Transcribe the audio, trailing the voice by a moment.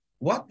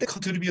what they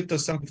contribute to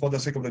something for the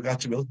sake of the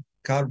gospel,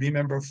 God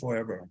remember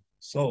forever.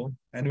 So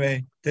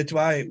anyway, that's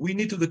why we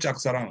need to do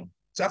짝사랑.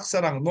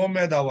 짝사랑, no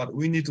matter what,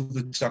 we need to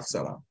do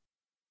짝사랑.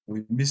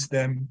 We miss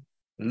them,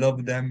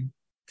 love them,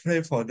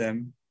 pray for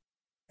them.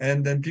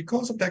 And then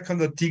because of that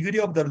kind of degree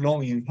of the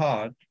longing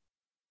heart,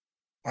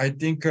 I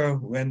think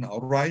when a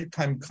right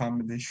time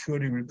comes, they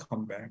surely will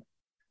come back.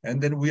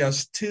 And then we are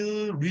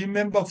still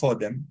remember for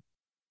them.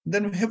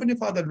 Then Heavenly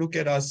Father look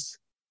at us,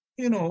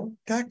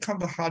 that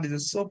kind of heart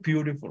is so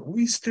beautiful.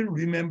 We still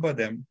remember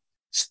them,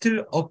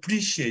 still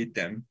appreciate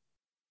them.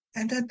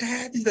 And then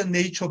that is the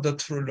nature of the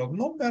true love.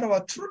 No matter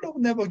what, true love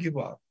never give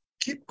up.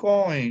 Keep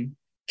going,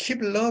 keep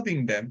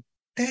loving them.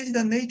 That is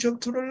the nature of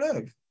true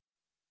love.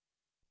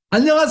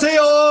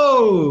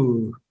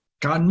 안녕하세요.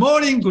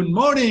 Good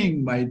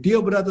morning, my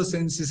dear brothers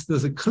and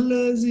sisters,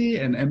 clergy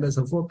and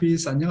ambassador for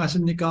peace.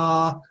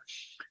 안녕하십니까?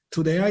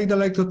 Today, I'd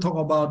like to talk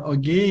about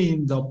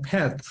again the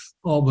path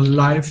of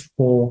life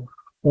for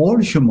all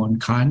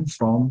humankind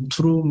from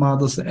True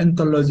Mother's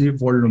Anthology,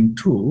 Volume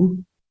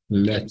 2.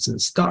 Let's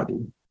study.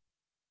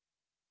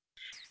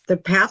 The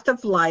path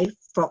of life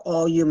for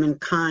all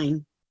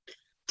humankind.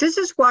 This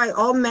is why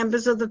all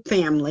members of the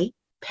family,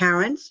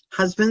 parents,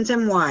 husbands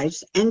and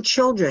wives, and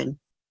children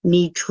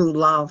need true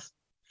love.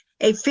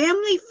 A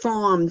family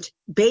formed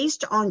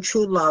based on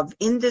true love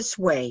in this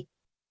way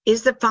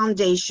is the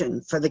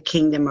foundation for the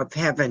kingdom of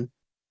heaven.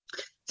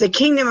 The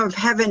kingdom of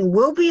heaven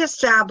will be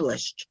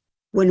established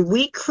when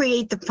we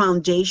create the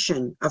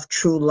foundation of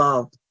true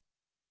love.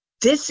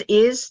 This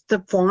is the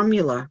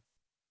formula.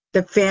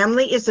 The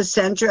family is the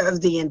center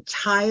of the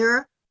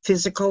entire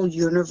physical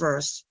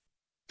universe.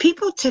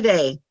 People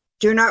today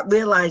do not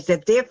realize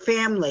that their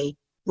family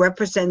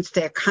represents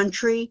their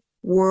country,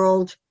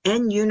 world,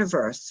 and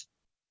universe.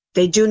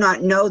 They do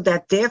not know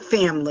that their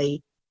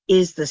family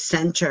is the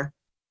center.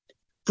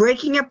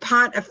 Breaking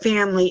apart a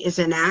family is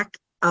an act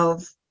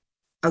of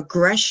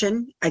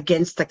aggression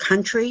against the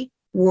country,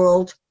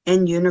 world,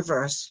 and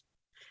universe.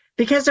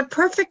 Because a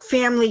perfect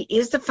family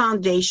is the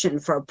foundation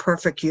for a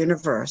perfect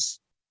universe.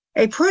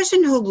 A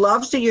person who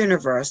loves the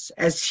universe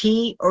as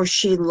he or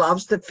she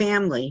loves the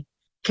family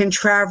can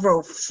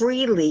travel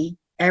freely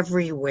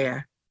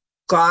everywhere.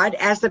 God,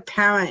 as the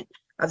parent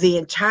of the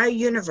entire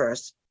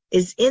universe,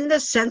 is in the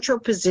central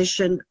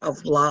position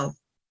of love.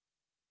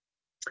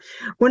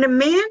 When a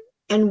man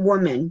and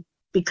woman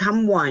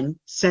become one,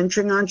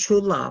 centering on true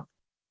love,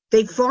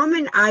 they form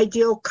an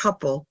ideal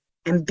couple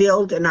and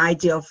build an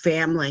ideal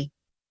family.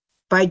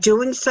 By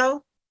doing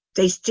so,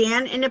 they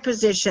stand in a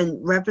position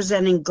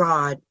representing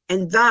God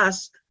and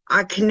thus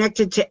are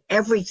connected to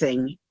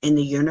everything in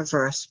the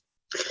universe.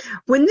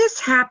 When this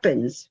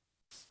happens,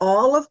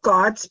 all of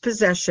God's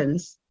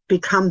possessions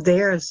become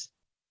theirs.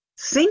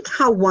 Think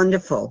how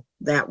wonderful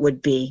that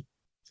would be.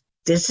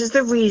 This is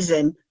the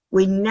reason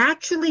we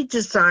naturally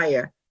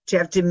desire to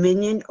have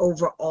dominion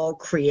over all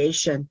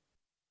creation.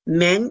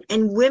 Men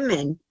and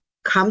women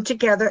come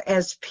together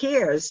as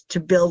pairs to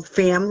build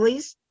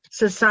families,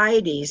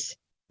 societies,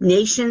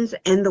 nations,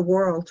 and the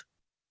world.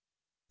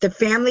 The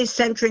family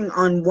centering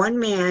on one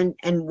man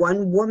and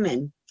one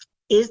woman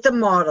is the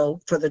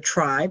model for the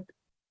tribe,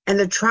 and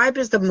the tribe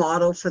is the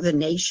model for the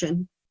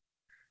nation.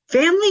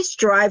 Families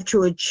strive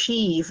to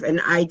achieve an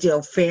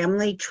ideal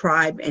family,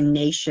 tribe, and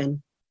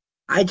nation.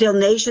 Ideal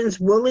nations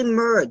will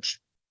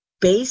emerge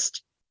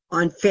based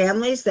on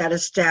families that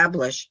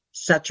establish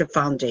such a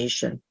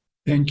foundation.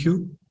 Thank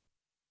you.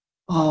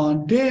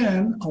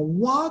 Then,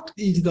 what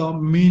is the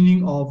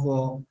meaning of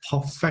a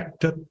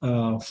perfected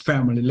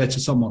family?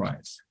 Let's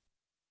summarize.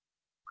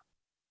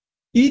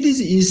 It is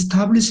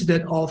established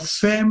that a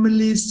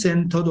family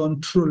centered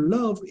on true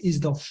love is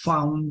the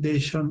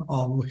foundation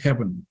of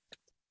heaven.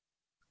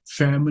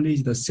 Family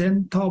is the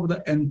center of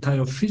the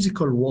entire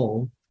physical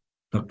world,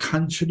 the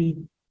country,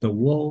 the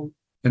world,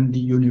 and the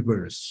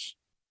universe.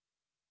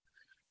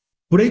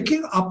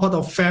 Breaking apart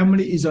a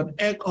family is an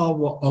act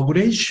of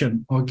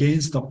aggression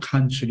against the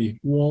country,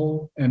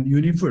 world, and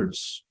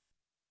universe.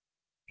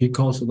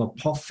 Because the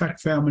perfect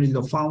family is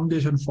the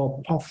foundation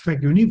for a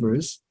perfect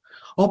universe,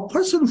 a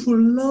person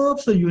who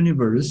loves the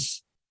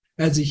universe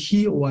as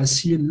he or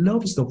she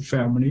loves the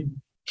family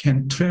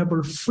can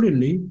travel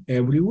freely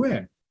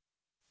everywhere.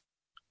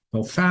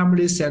 The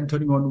family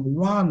centering on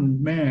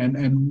one man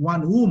and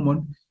one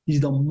woman is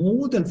the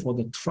model for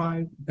the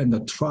tribe, and the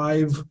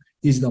tribe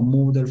is the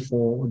model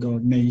for the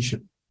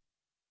nation.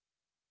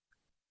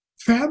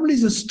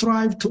 Families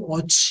strive to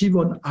achieve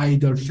an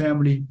ideal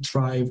family,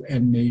 tribe,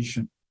 and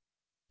nation.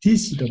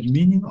 This is the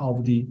meaning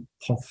of the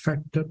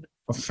perfected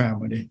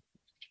family.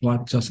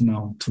 What just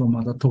now True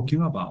Mother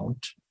talking about.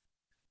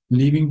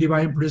 Living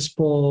divine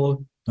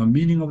principle, the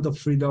meaning of the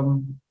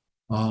freedom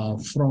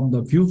from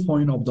the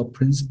viewpoint of the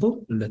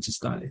principle. Let's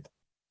start it.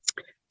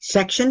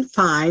 Section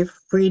 5,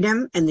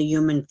 Freedom and the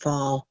Human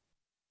Fall.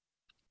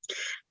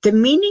 The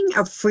meaning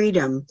of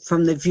freedom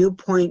from the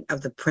viewpoint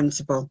of the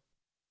principle.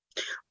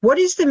 What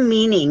is the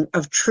meaning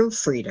of true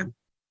freedom?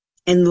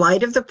 In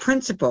light of the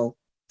principle,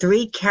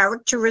 3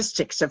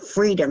 characteristics of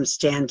freedom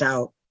stand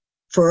out.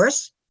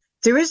 First,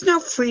 There is no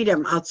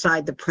freedom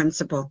outside the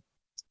principle.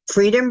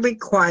 Freedom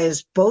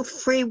requires both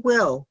free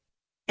will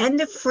and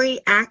the free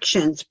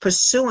actions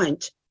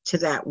pursuant to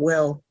that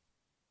will.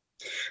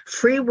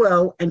 Free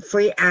will and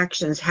free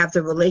actions have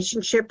the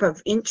relationship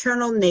of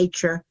internal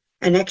nature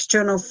and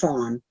external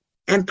form,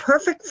 and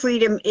perfect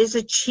freedom is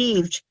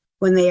achieved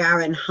when they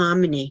are in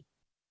harmony.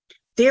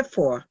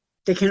 Therefore,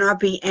 there cannot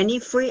be any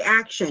free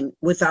action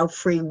without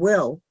free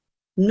will,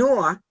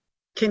 nor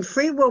can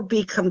free will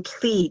be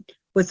complete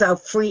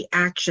without free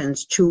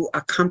actions to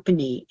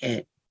accompany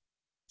it.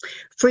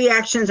 Free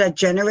actions are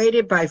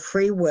generated by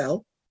free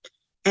will,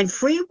 and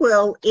free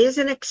will is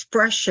an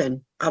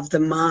expression of the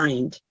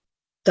mind.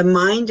 The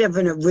mind of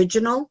an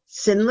original,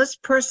 sinless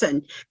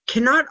person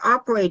cannot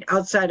operate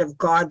outside of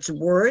God's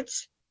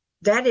words.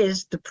 That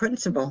is the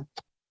principle.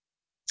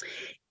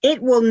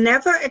 It will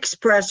never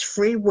express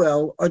free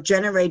will or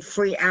generate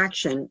free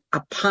action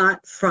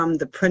apart from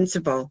the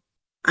principle.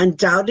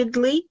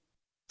 Undoubtedly,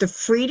 the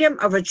freedom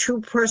of a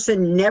true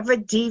person never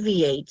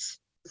deviates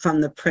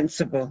from the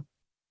principle.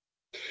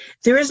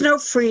 There is no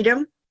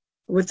freedom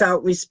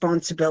without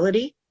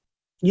responsibility.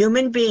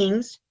 Human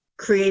beings,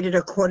 created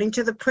according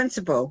to the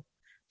principle,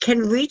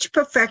 can reach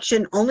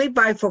perfection only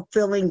by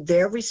fulfilling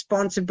their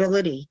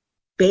responsibility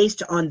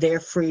based on their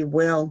free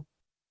will.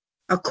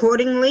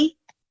 Accordingly,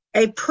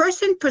 a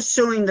person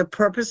pursuing the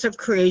purpose of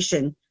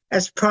creation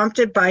as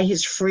prompted by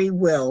his free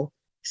will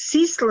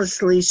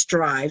ceaselessly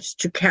strives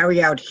to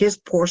carry out his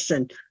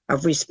portion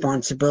of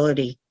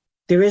responsibility.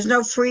 There is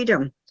no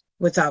freedom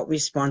without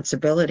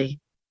responsibility.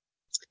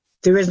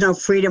 There is no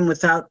freedom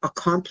without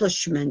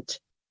accomplishment.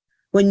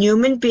 When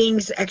human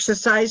beings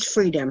exercise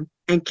freedom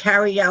and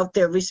carry out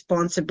their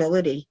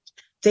responsibility,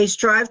 they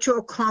strive to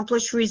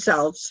accomplish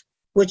results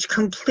which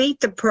complete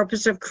the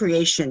purpose of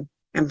creation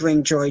and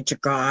bring joy to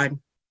God.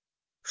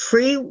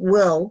 Free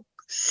will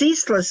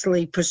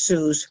ceaselessly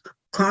pursues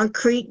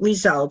concrete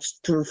results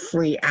through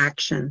free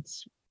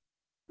actions.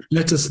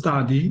 Let's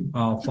study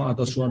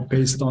Father's word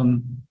based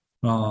on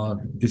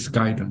this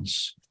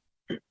guidance.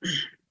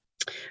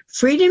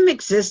 Freedom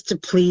exists to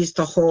please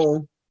the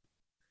whole.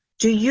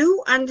 Do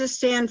you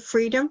understand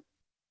freedom?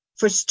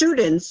 For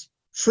students,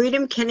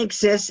 freedom can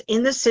exist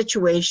in the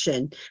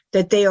situation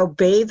that they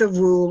obey the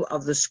rule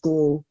of the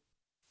school.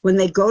 When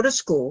they go to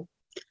school,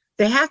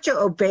 they have to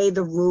obey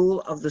the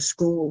rule of the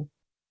school.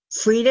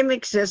 Freedom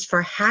exists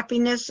for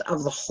happiness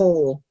of the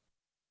whole.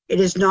 It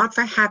is not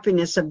for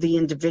happiness of the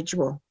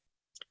individual.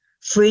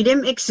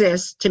 Freedom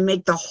exists to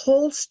make the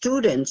whole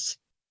students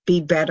be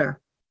better.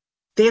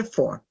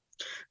 Therefore,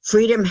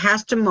 freedom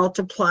has to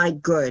multiply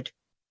good.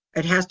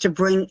 It has to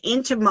bring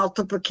into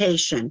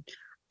multiplication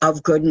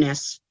of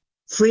goodness.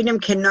 Freedom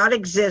cannot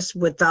exist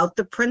without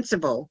the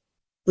principle,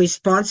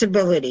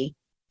 responsibility,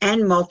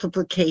 and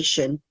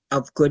multiplication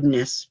of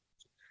goodness.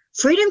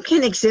 Freedom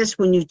can exist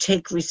when you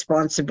take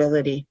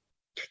responsibility.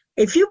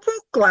 If you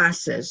broke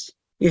glasses,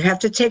 you have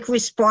to take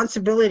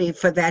responsibility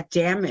for that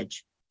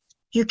damage.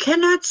 You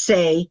cannot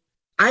say,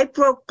 I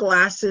broke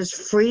glasses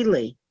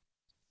freely.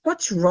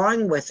 What's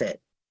wrong with it?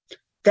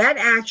 That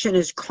action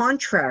is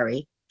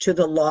contrary to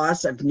the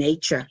laws of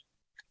nature.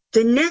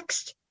 The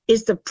next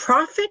is the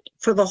profit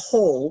for the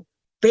whole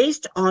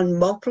based on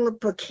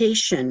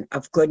multiplication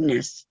of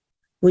goodness.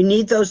 We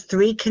need those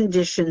three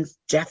conditions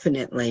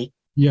definitely.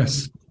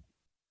 Yes.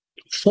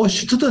 For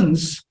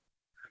students,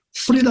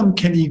 freedom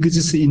can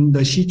exist in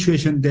the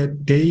situation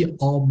that they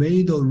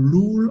obey the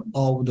rule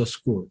of the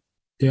school.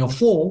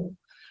 Therefore,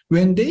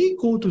 when they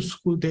go to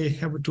school, they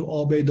have to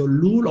obey the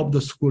rule of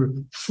the school.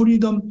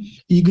 Freedom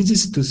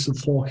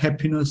exists for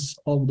happiness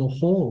of the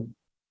whole.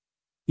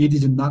 It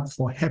is not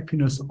for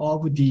happiness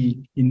of the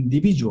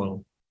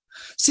individual.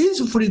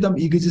 Since freedom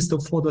exists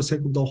for the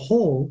sake of the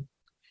whole,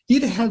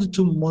 it has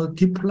to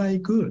multiply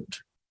good.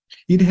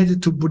 It has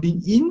to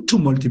bring into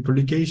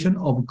multiplication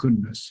of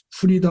goodness.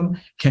 Freedom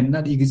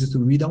cannot exist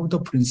without the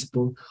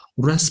principle,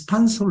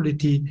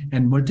 responsibility,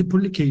 and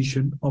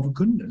multiplication of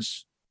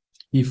goodness.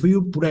 If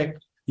you break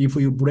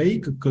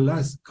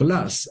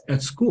glass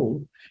at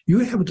school, you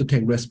have to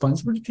take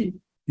responsibility.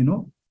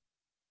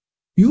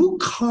 You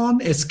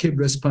can't escape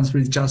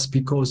responsibility just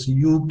because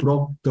you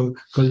broke the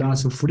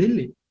glass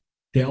freely.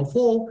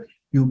 Therefore,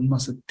 you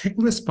must take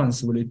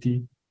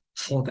responsibility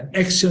for the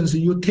actions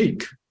you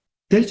take.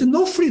 There is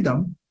no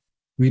freedom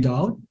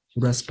without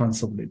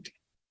responsibility.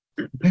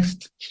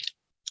 Next.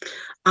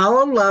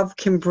 Our love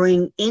can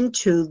bring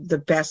into the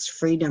best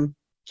freedom.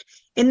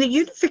 In the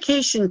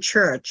Unification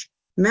Church,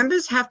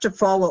 members have to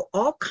follow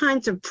all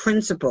kinds of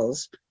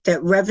principles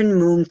that Reverend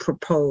Moon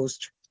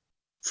proposed.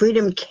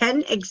 Freedom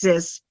can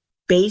exist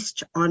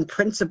based on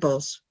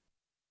principles.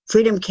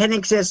 Freedom can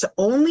exist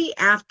only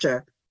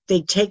after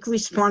they take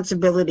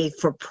responsibility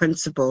for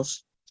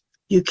principles.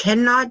 You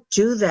cannot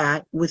do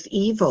that with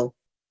evil.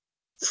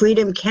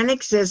 Freedom can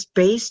exist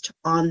based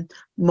on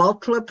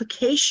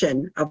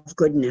multiplication of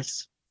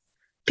goodness.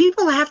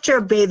 People have to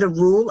obey the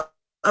rule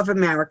of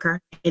America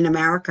in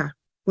America.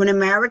 When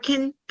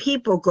American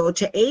people go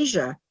to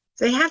Asia,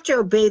 they have to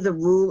obey the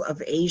rule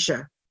of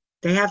Asia.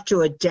 They have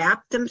to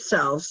adapt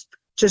themselves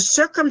to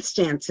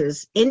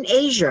circumstances in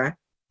Asia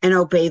and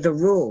obey the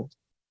rule.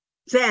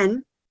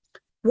 Then,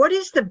 what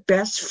is the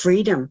best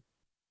freedom?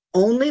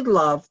 Only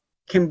love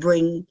can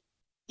bring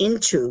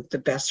into the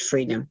best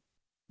freedom.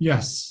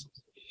 Yes.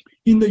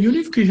 In the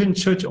Unification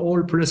Church,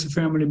 all blessed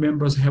family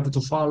members have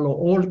to follow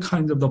all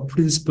kinds of the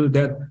principles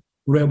that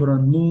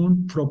Reverend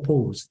Moon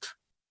proposed.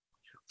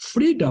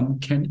 Freedom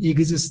can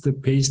exist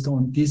based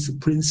on these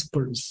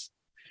principles.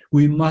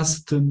 We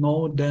must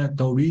know that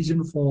the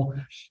reason for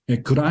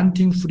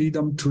granting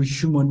freedom to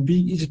human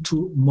beings is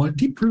to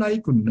multiply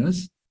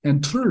goodness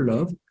and true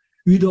love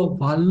with a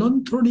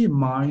voluntary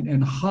mind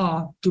and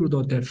heart through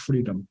that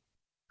freedom.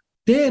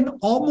 Then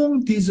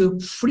among these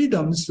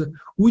freedoms,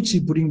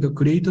 which bring the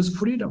greatest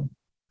freedom,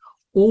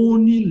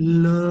 only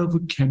love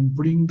can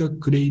bring the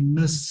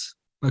greatest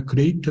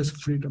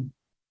freedom.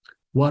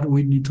 What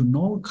we need to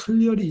know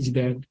clearly is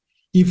that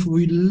if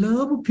we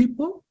love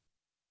people,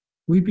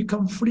 we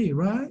become free,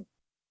 right?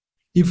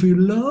 If you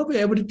love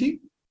everything,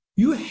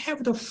 you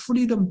have the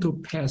freedom to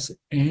pass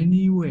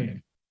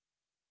anywhere.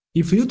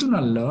 If you do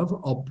not love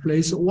a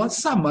place or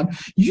someone,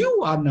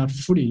 you are not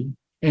free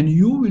and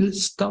you will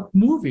stop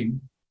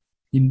moving.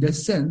 In that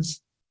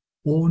sense,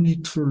 only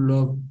true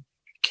love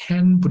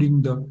can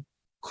bring the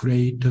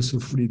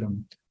greatest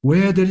freedom.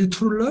 Where there is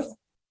true love,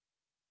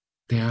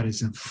 there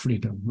is a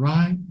freedom,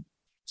 right?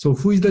 So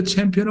who is the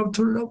champion of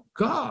true love?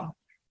 God.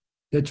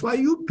 That's why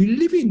you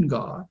believe in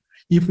God.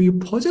 If you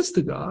possess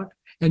the God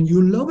and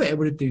you love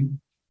everything,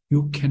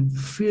 you can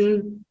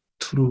feel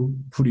true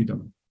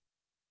freedom.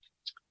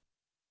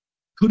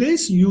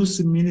 Today's youth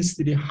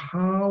ministry,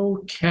 how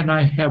can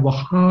I have a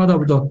heart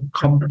of the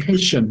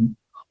compassion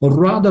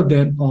rather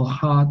than a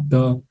heart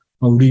of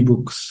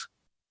rebooks?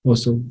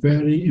 Also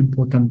very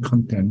important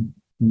content.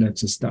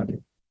 Let's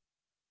study.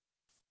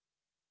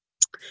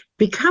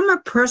 Become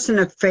a person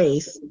of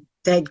faith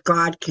that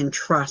God can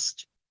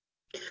trust.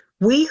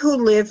 We who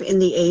live in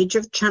the age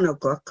of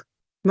Chanukuk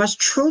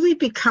must truly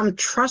become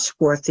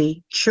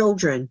trustworthy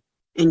children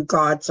in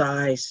God's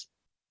eyes.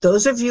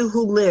 Those of you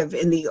who live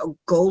in the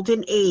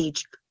golden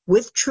age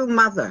with True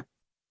Mother,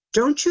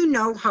 don't you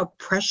know how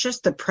precious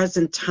the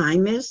present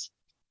time is?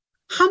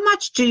 How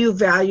much do you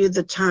value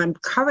the time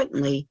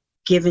currently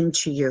given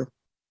to you?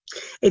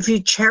 If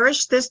you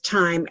cherish this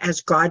time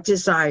as God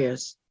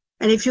desires,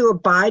 and if you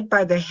abide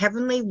by the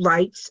heavenly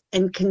rights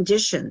and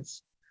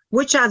conditions,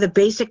 which are the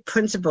basic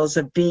principles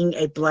of being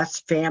a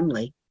blessed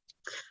family,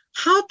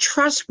 how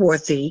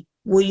trustworthy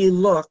will you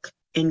look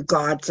in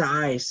God's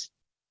eyes?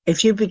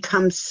 If you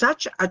become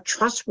such a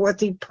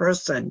trustworthy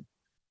person,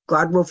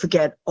 God will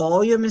forget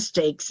all your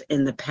mistakes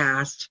in the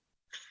past.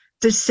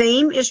 The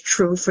same is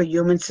true for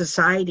human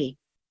society.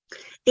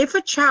 If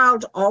a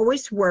child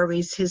always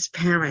worries his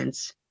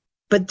parents,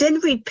 but then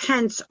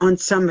repents on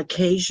some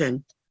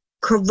occasion,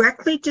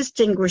 correctly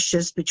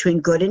distinguishes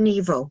between good and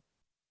evil,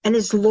 and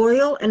is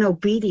loyal and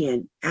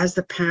obedient as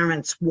the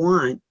parents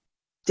want,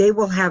 they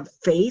will have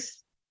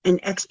faith and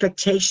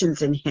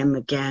expectations in him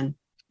again.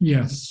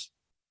 Yes.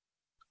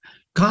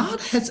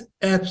 God has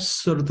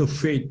absolute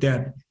faith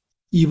that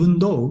even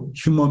though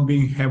human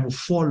beings have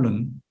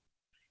fallen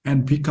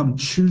and become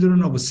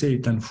children of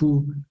Satan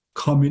who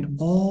commit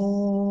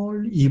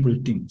all evil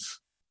things,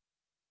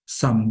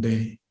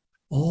 someday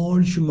all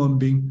human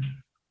beings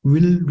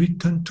will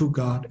return to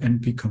God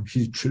and become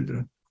his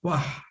children.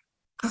 Wow.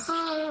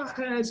 God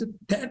has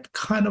that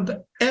kind of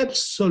the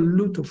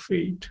absolute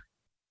faith.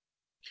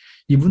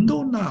 Even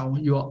though now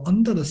you are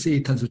under the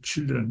Satan's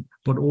children,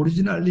 but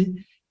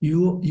originally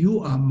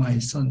you are my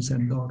sons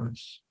and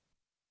daughters.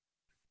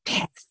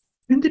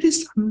 Definitely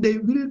someday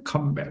will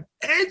come back,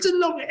 as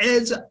long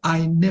as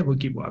I never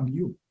give up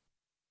you.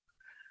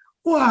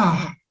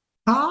 Wow,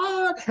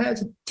 God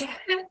has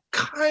that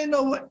kind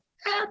of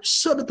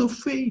absolute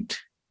faith.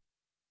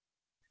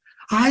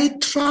 I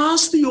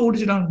trust the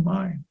original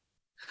mind.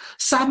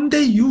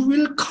 Someday you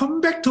will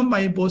come back to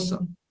my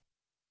bosom.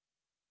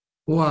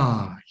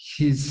 Wow,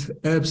 his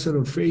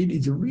absolute faith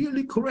is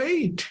really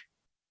great.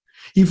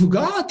 If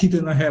God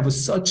did not have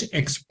such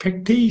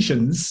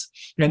expectations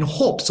and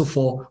hopes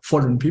for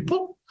fallen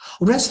people,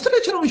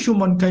 restoration of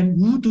humankind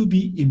would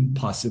be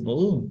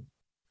impossible.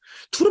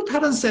 True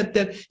parents said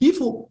that if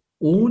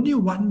only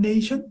one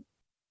nation,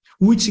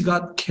 which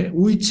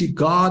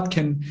God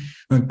can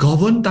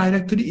govern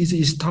directly, is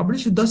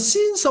established, the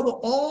sins of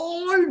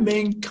all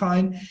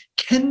mankind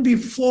can be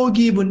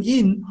forgiven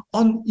in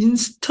an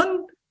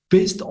instant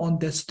based on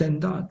that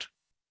standard.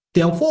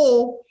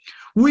 Therefore,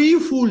 we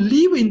who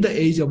live in the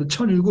age of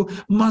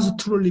Cheonilgu must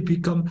truly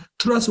become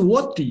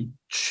trustworthy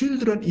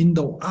children in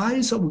the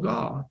eyes of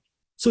God.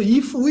 So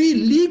if we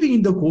living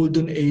in the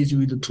golden age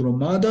with the True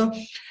Mother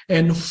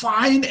and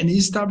find and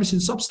establish in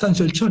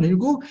substantial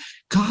Cheonilgu,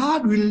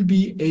 God will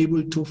be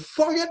able to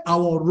forget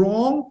our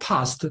wrong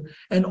past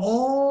and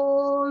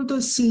all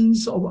the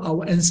sins of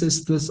our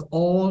ancestors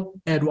all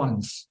at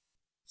once.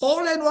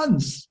 All at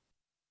once.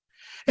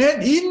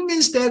 And it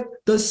means that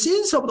the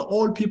sins of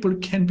all people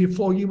can be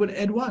forgiven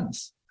at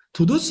once.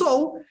 To do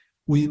so,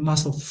 we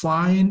must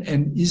find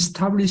and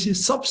establish a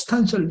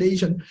substantial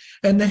nation.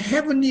 And the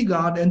heavenly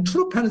God and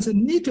true parents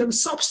need to have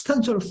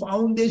substantial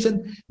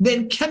foundation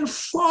that can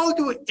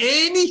forgive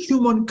any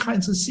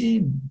humankind's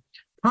sin.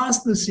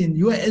 Past sin,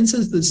 your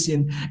ancestors'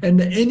 sin,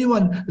 and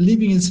anyone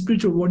living in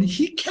spiritual world,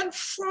 he can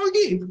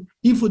forgive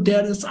if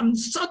there is some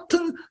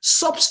certain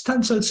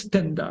substantial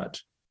standard.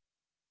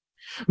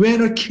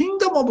 When a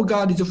kingdom of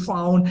God is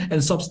found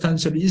and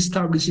substantially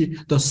established,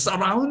 the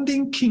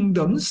surrounding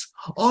kingdoms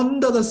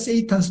under the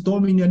Satan's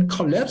dominion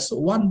collapse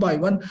one by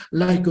one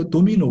like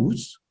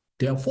dominoes.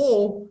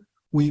 Therefore,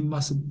 we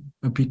must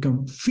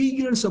become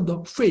figures of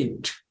the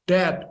faith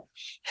that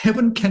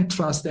heaven can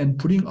trust and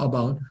bring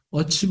about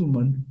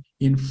achievement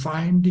in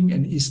finding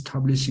and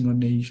establishing a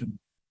nation.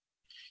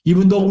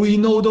 Even though we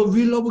know the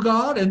will of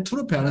God and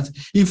true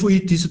parents, if we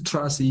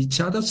distrust each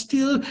other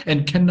still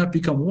and cannot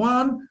become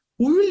one,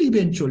 we will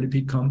eventually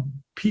become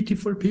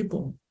pitiful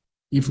people.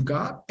 If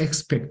God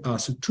expects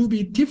us to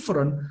be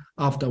different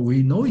after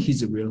we know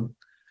His will,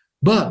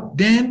 but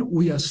then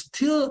we are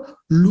still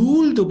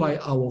ruled by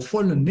our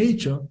fallen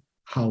nature,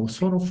 how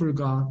sorrowful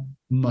God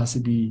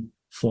must be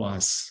for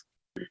us.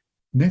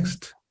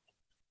 Next.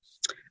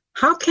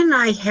 How can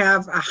I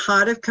have a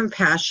heart of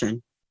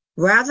compassion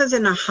rather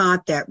than a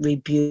heart that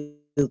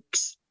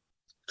rebukes?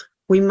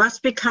 We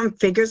must become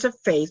figures of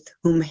faith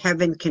whom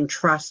heaven can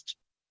trust.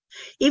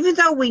 Even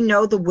though we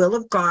know the will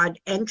of God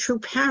and true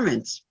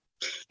parents,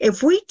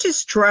 if we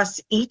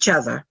distrust each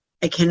other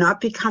and cannot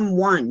become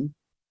one,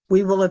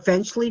 we will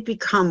eventually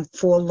become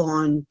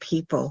forlorn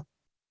people.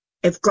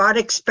 If God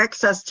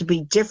expects us to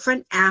be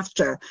different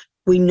after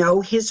we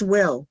know His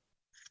will,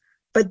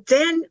 but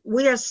then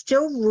we are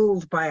still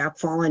ruled by our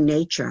fallen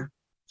nature,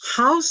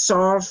 how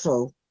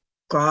sorrowful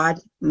God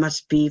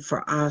must be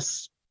for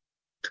us.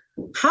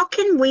 How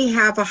can we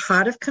have a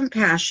heart of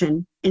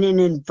compassion in an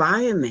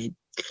environment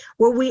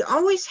where we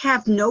always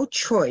have no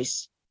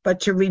choice but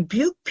to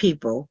rebuke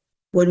people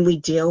when we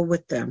deal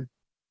with them?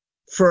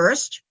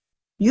 First,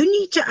 you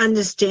need to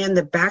understand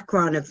the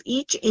background of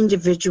each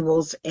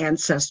individual's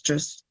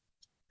ancestors.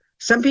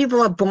 Some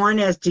people are born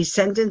as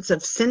descendants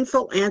of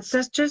sinful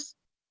ancestors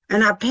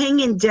and are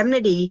paying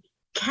indemnity,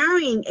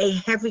 carrying a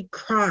heavy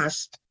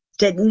cross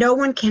that no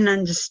one can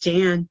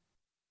understand.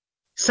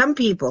 Some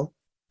people,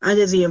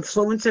 under the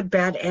influence of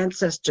bad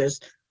ancestors,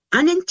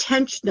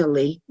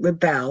 unintentionally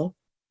rebel,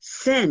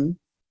 sin,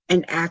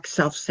 and act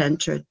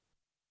self-centered.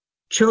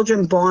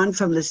 Children born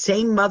from the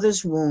same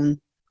mother's womb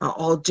are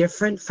all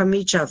different from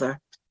each other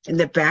in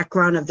the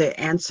background of their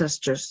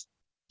ancestors,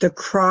 the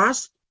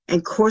cross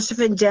and course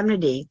of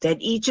indemnity that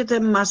each of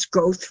them must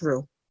go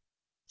through.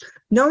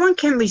 No one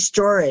can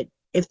restore it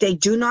if they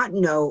do not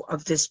know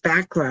of this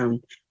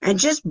background and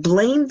just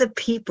blame the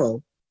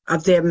people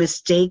of their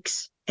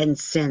mistakes and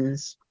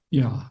sins.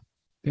 Yeah,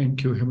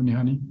 thank you, Heavenly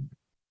Honey.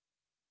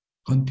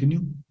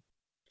 Continue.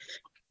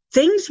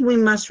 Things we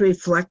must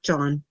reflect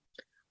on.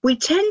 We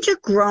tend to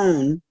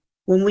groan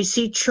when we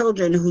see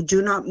children who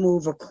do not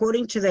move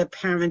according to their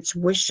parents'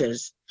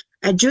 wishes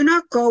and do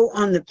not go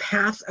on the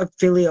path of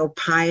filial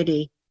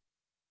piety.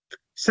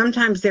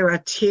 Sometimes there are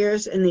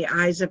tears in the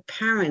eyes of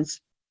parents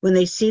when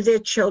they see their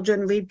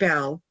children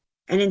rebel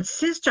and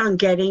insist on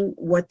getting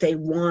what they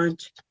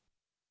want.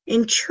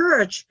 In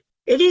church,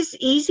 it is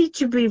easy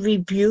to be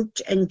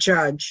rebuked and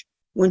judged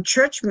when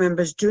church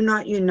members do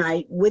not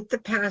unite with the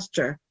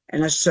pastor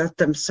and assert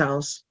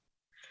themselves.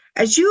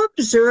 As you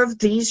observe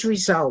these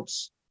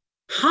results,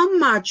 how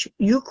much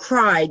you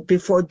cried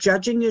before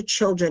judging your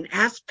children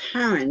as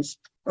parents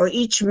or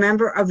each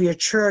member of your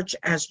church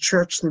as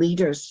church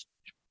leaders.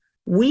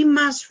 We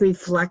must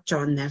reflect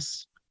on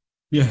this.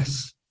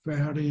 Yes,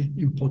 very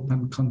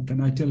important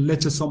content. I think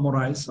let's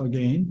summarize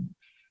again.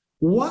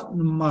 What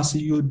must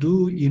you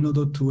do in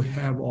order to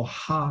have a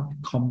heart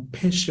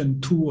compassion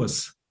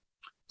towards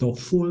the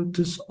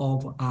faults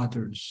of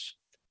others?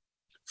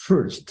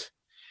 First,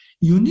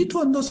 you need to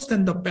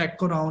understand the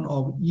background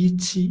of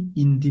each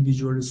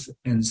individual's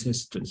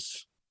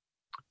ancestors.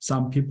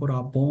 Some people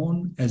are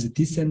born as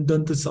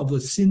descendants of the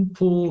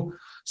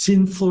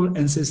sinful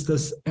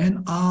ancestors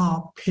and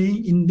are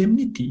paying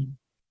indemnity,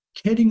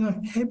 carrying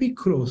a heavy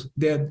cross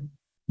that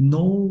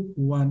no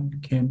one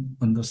can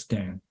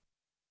understand.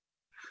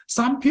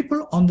 Some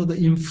people under the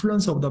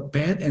influence of the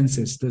bad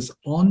ancestors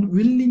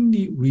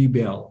unwillingly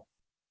rebel,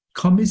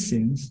 commit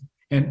sins,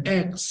 and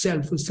act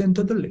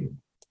self-centeredly.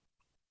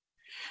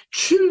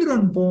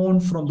 Children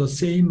born from the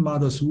same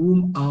mother's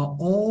womb are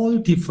all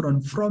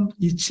different from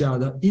each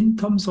other in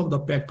terms of the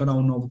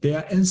background of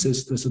their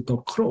ancestors, the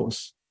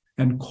cross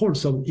and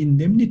course of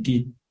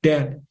indemnity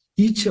that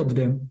each of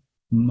them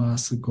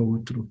must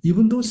go through.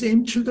 Even though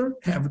same children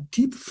have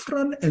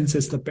different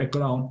ancestor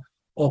background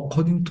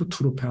according to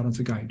true parents'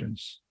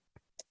 guidance.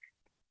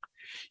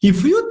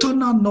 If you do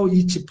not know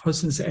each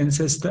person's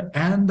ancestor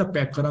and the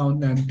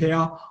background and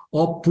their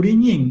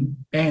upbringing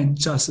and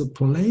just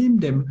blame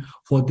them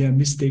for their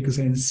mistakes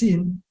and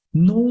sin,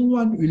 no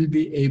one will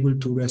be able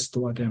to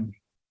restore them.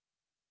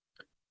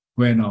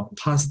 When a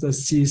pastor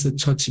sees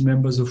church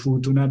members who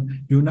do not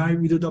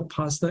unite with the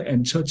pastor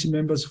and church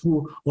members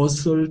who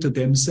assert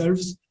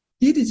themselves,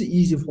 it is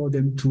easy for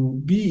them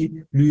to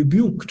be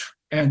rebuked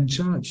and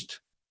judged.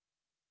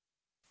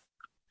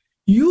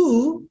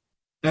 You,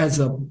 as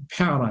a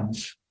parent,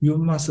 you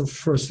must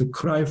first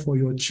cry for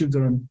your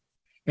children,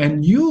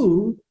 and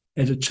you,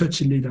 as a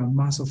church leader,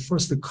 must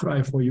first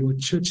cry for your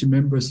church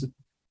members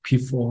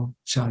before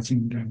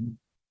judging them.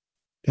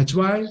 That's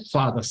why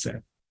Father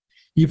said,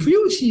 if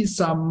you see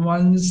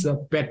someone's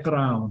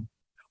background,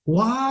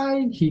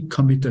 why he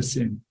committed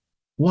sin,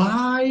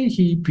 why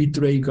he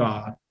betrayed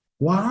God,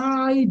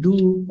 why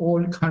do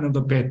all kind of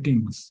the bad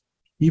things,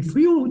 if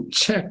you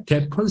check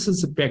that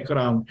person's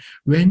background,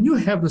 when you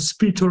have a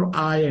spiritual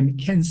eye and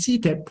can see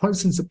that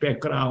person's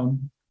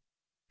background,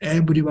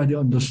 everybody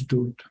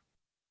understood.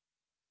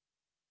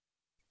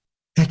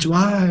 That's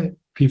why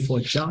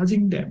before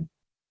judging them,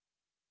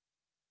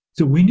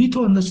 so we need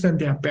to understand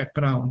their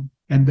background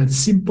and the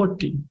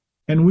sympathy.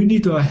 And we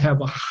need to have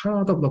a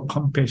heart of the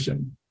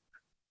compassion.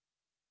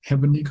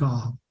 Heavenly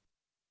God,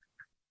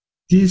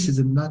 this is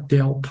not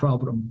their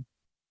problem.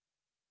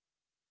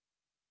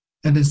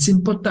 And then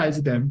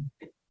sympathize them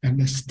and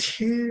then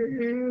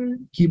still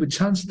give a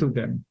chance to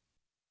them.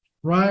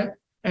 Right?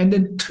 And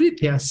then treat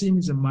their sin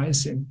as my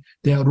sin.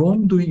 Their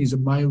wrongdoing is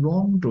my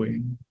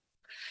wrongdoing.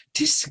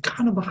 This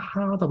kind of a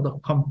heart of the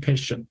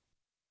compassion.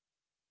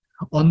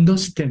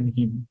 Understand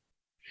him.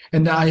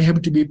 And I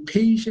have to be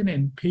patient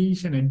and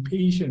patient and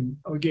patient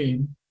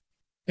again.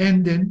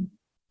 And then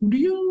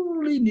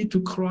really need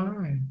to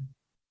cry.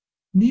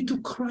 Need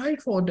to cry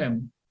for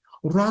them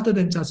rather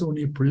than just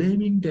only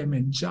blaming them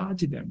and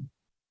judge them.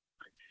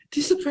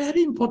 This is a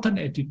very important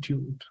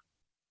attitude.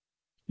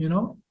 You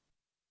know?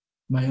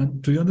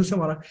 Do you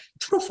understand what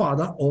True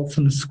Father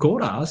often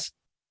scolds us,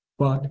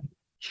 but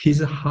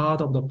his heart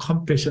of the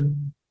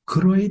compassion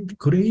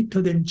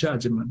greater than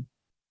judgment.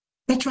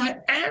 That's why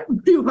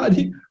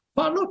everybody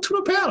follow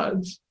true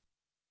parents,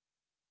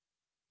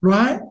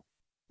 right?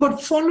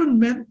 But fallen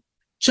man,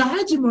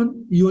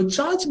 your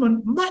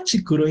judgment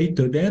much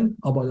greater than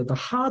about the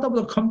heart of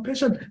the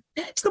compassion.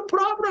 That's the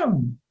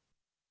problem.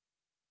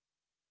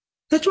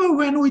 That's why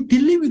when we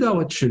dealing with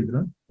our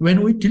children,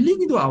 when we dealing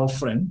with our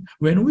friends,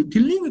 when we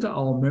dealing with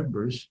our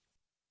members,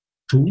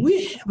 do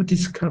we have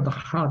this kind of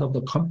heart of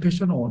the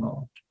compassion or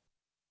not?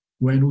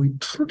 When we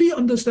truly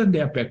understand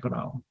their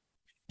background.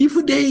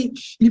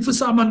 If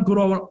someone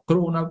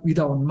grown up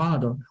without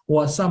mother,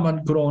 or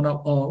someone grown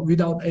up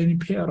without any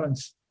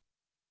parents,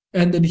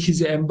 and then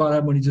his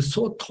environment is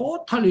so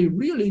totally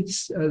really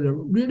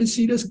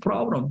serious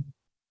problem.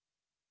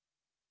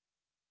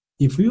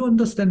 If we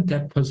understand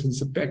that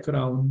person's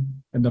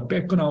background and the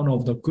background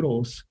of the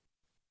growth,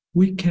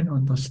 we can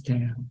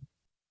understand.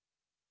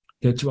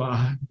 That's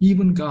why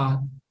even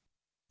God,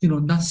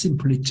 not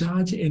simply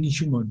judge any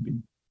human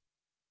being.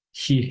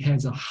 He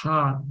has a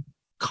heart,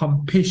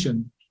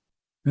 compassion,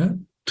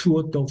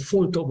 toward the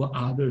fault of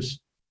others.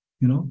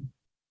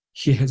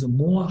 He has a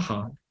more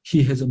heart,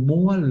 he has a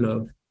more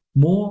love,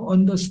 more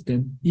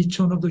understand each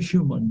one of the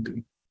human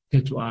being.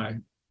 That's why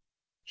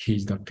he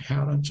is the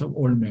parent of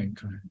all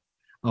mankind.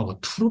 Our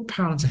true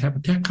parents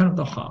have that kind of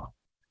the heart.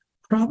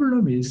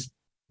 Problem is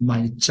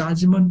my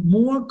judgment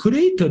more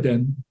greater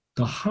than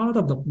the heart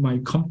of my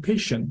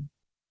compassion.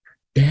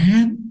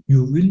 Then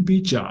you will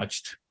be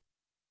judged.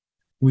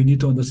 We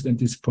need to understand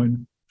this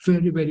point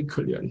very, very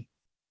clearly.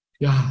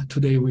 Yeah,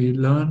 today we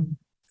learn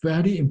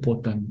very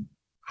important.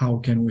 How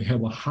can we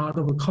have a heart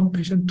of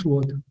compassion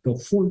toward the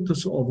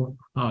faults of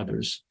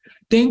others?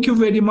 Thank you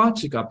very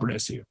much. God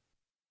bless you.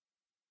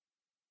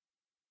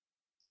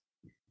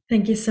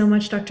 Thank you so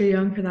much, Dr.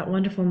 Young, for that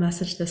wonderful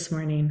message this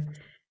morning.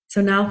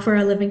 So now for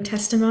our living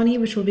testimony,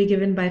 which will be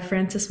given by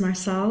Francis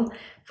Marsal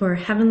for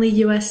Heavenly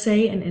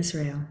USA and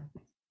Israel.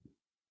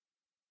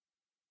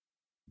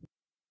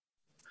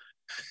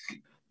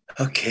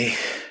 Okay.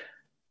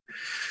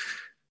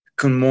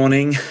 Good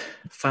morning,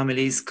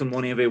 families. Good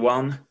morning,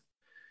 everyone.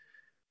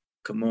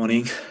 Good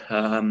morning.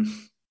 I'm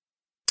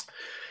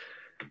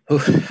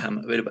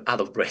a little bit out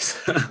of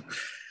breath.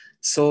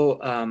 So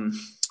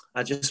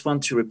I just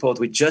want to report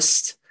we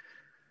just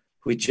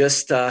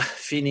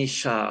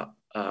finished a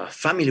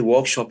family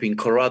workshop in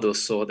Colorado.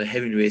 So the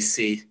Heavenly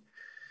USA,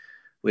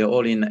 we are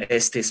all in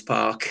Estes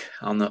Park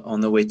on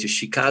the way to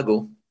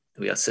Chicago.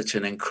 We had such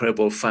an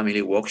incredible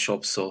family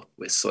workshop, so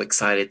we're so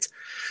excited.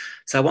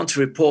 So I want to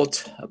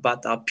report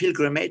about our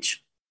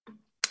pilgrimage.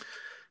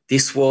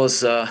 This was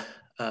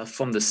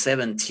from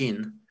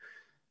the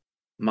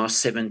March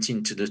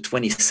 17 to the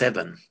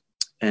 27.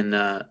 And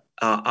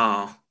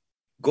our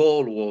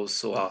goal was,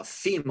 so our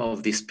theme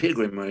of this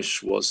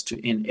pilgrimage was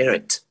to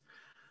inherit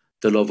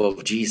the love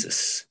of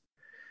Jesus.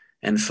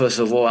 And first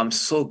of all, I'm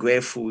so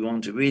grateful.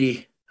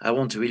 I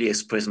want to really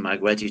express my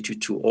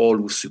gratitude to all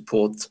who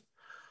support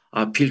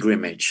our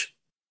pilgrimage.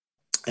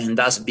 And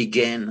that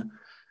began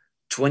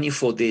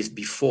 24 days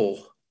before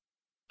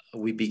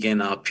we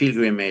began our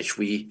pilgrimage.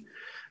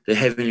 The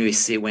Heavenly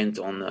USA went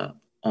on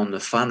the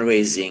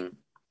fundraising,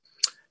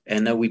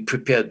 and we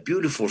prepared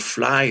beautiful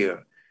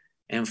flyer,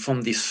 And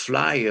from this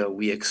flyer,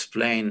 we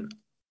explain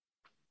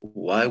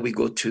why we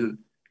go to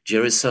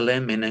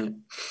Jerusalem. And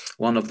then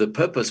one of the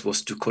purpose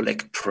was to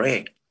collect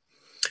prayer.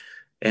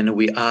 And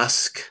we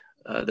ask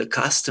the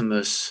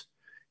customers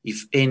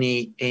if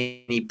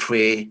any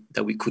prayer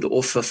that we could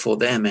offer for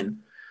them. And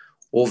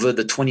over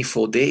the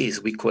 24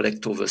 days, we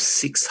collect over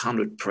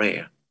 600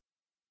 prayer.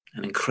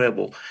 And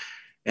incredible.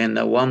 And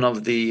one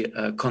of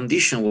the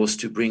condition was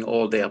to bring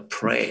all their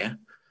prayer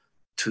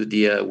to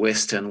the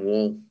Western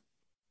Wall,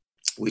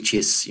 which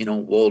is,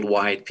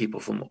 worldwide, people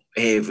from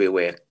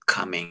everywhere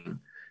coming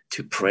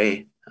to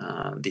pray.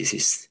 This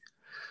is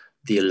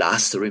the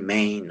last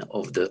remain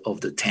of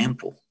the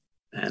temple.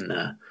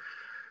 And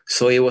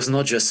so it was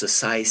not just a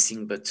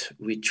sightseeing, but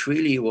we were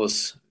truly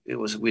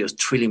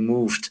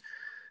moved.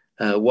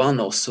 One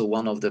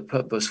of the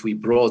purpose, we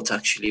brought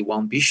actually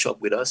one bishop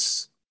with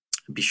us,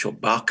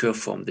 Bishop Barker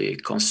from the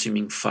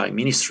Consuming Fire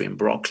Ministry in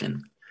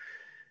Brooklyn.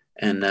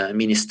 And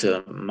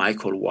Minister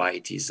Michael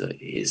White is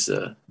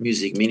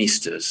music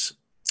ministers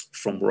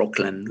from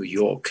Rockland, New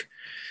York.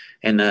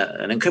 And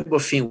an incredible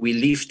thing, we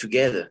live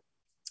together.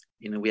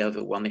 We have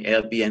one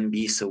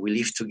Airbnb, so we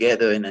live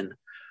together, and then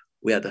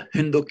we had a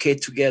Hundoke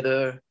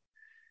together,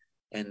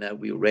 and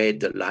we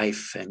read the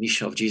life and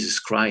mission of Jesus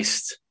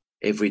Christ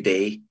every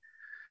day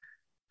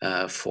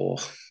for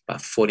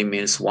about 40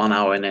 minutes, 1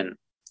 hour, and then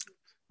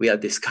we had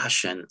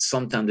discussion.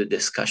 Sometimes the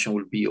discussion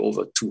will be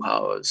over 2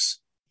 hours.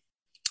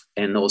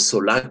 And also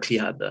luckily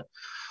had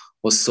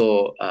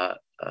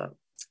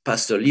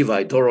Pastor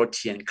Levi,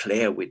 Dorothy, and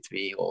Claire with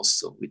me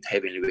also with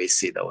Heavenly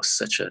USA. That was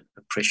such a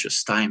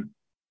precious time.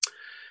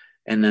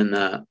 And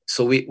then,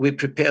 so we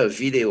prepare a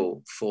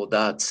video for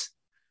that.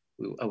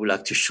 I would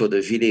like to show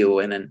the video.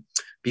 And then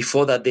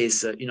before that,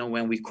 there's,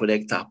 when we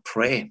collect our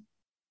prayer,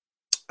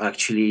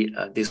 actually,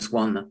 this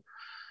one,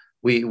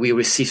 we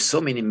received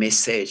so many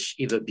messages,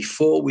 either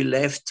before we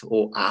left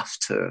or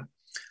after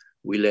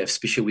we left.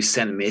 Especially we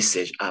send a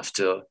message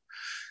after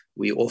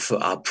we offer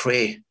our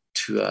prayer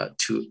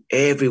to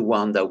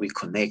everyone that we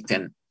connect.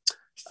 And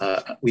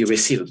we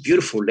receive a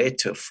beautiful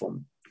letter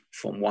from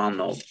one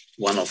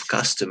of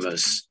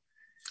customers.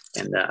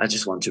 And I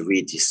just want to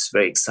read this,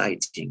 very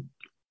exciting.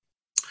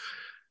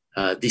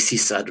 This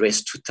is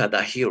addressed to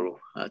Tadahiro.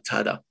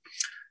 Tada,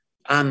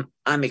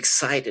 I'm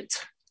excited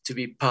to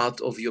be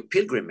part of your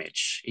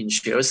pilgrimage in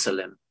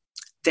Jerusalem.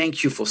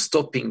 Thank you for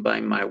stopping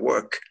by my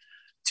work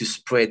to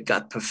spread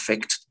God's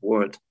perfect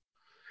word.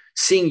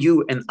 Seeing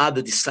you and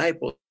other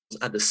disciples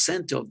at the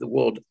center of the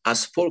world,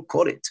 as Paul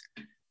called it,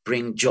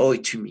 bring joy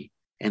to me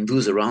and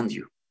those around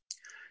you.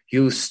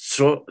 Your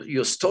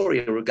story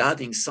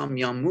regarding Sun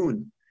Myung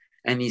Moon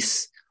and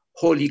his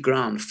holy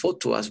ground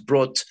photo has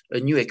brought a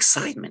new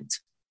excitement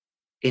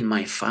in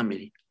my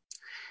family.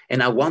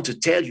 And I want to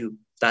tell you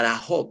that I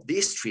hope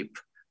this trip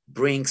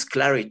brings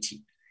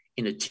clarity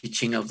in the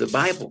teaching of the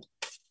Bible.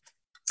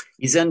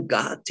 Isn't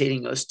God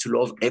telling us to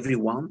love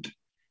everyone,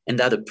 and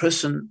that a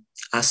person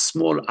as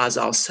small as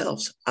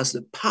ourselves has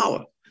the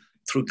power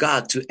through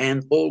God to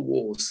end all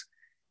wars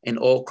and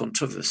all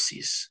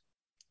controversies?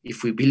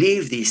 If we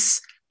believe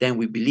this, then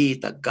we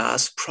believe that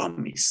God's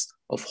promise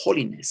of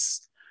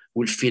holiness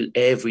will fill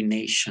every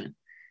nation,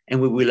 and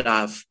we will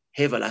have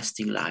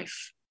everlasting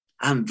life.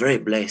 I'm very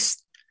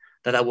blessed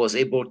that I was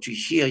able to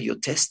hear your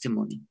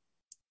testimony.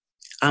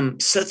 I'm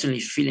certainly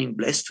feeling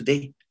blessed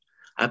today.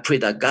 I pray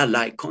that God's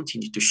light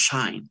continue to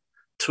shine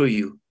through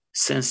you.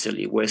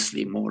 Sincerely,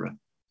 Wesley Moore.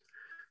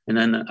 And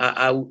then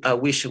I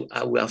wish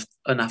I would have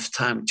enough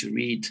time to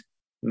read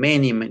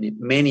many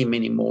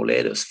more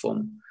letters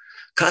from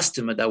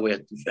customers that were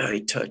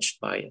very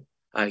touched by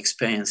our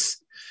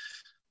experience.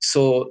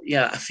 So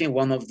yeah, I think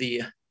one of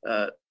the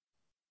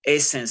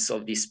essence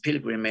of this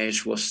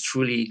pilgrimage was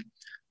truly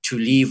to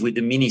live with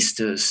the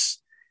ministers,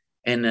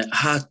 and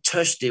how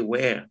touched they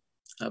were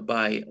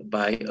by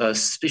us,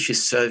 especially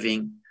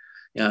serving.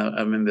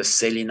 I remember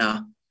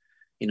Selina,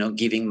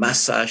 giving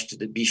massage to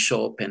the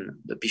bishop, and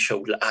the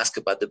bishop will ask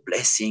about the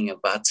blessing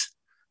about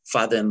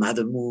Father and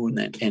Mother Moon,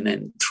 and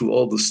then through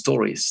all those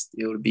stories,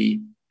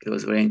 it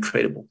was very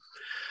incredible.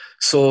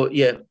 So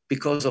yeah,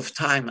 because of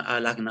time, I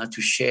like now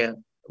to share.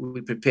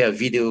 We prepare a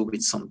video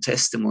with some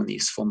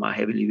testimonies from our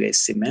Heavenly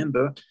USA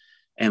member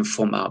and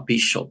from our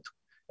bishop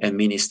and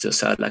minister.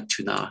 So I'd like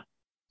to now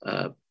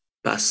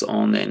pass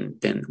on, and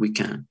then we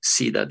can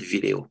see that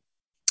video.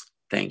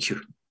 Thank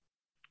you.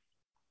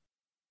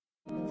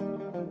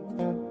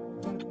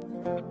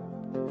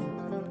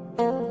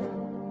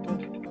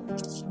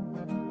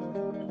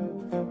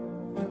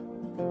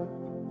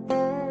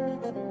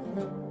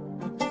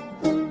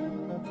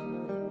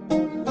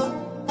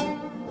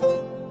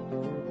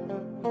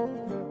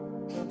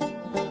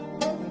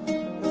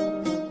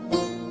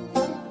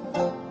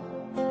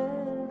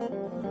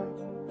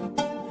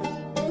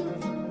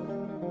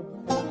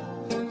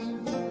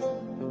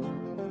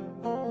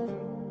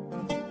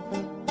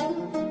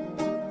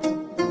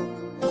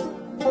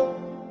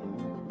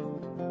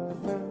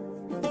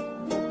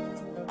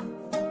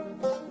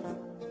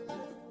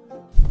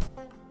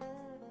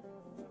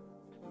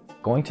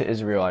 Going to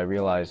Israel, I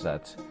realized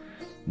that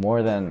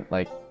more than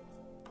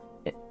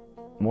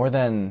more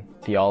than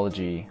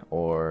theology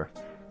or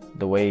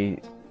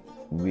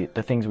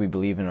the things we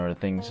believe in, or the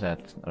things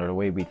that, or the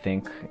way we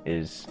think,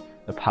 is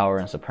the power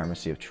and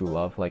supremacy of true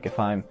love. Like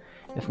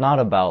it's not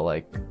about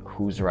like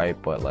who's right,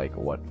 but like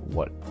what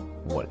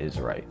is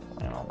right,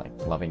 you know, like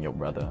loving your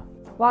brother.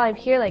 While I'm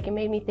here, like, it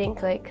made me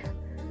think, like,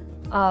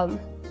 wow,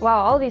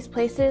 all these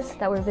places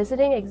that we're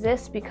visiting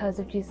exist because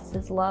of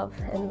Jesus' love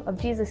and of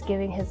Jesus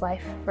giving his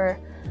life for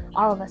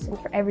all of us and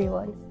for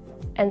everyone.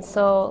 And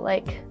so,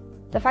 like,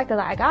 the fact that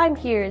like I'm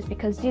here is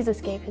because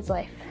Jesus gave his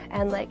life,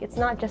 and like it's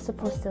not just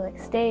supposed to like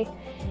stay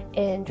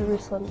in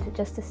Jerusalem,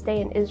 to stay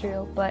in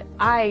Israel, but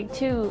I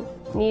too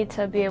need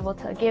to be able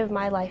to give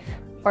my life,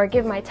 or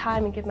give my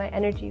time and give my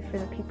energy for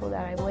the people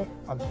that I'm with.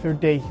 On the third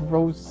day, he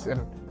rose and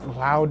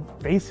allowed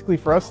basically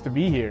for us to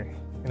be here,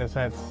 in a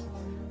sense.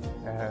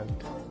 And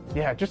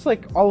yeah, just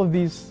like all of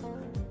these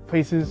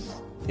places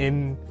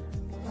in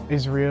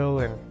Israel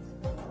and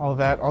all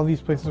that, all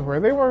these places where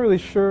they weren't really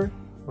sure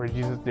where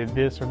Jesus did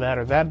this or that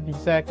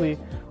exactly.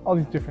 All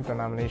these different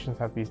denominations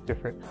have these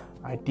different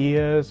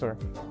ideas or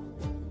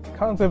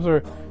concepts,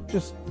 or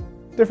just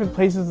different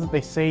places that they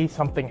say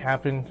something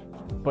happened,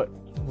 but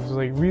it was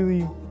like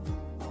really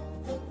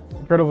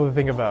incredible to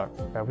think about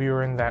that we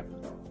were in that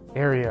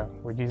area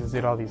where Jesus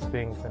did all these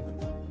things, and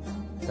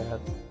that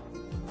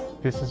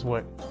this is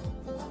what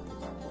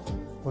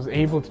was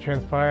able to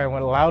transpire and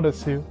what allowed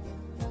us to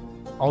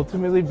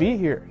ultimately be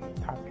here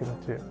talking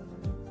to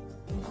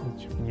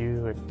each of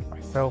you and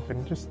myself,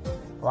 and just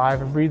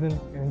alive and breathing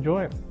and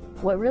enjoying.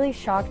 What really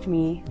shocked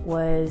me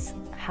was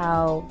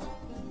how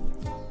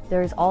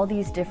there's all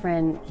these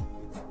different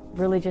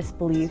religious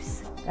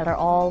beliefs that are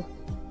all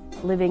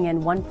living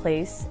in one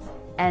place,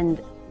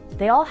 and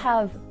they all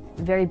have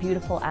very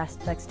beautiful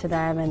aspects to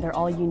them, and they're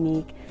all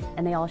unique,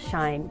 and they all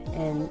shine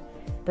in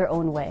their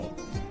own way.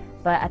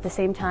 But at the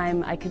same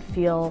time, I could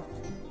feel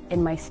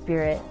in my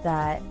spirit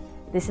that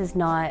this is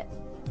not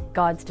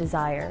God's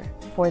desire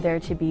for there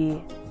to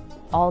be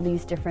all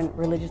these different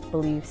religious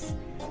beliefs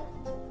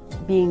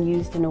being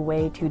used in a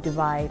way to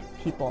divide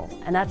people.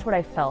 And that's what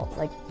I felt,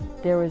 like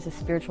there was a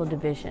spiritual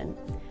division.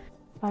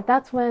 But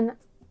that's when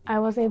I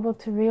was able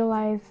to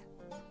realize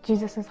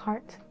Jesus'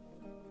 heart,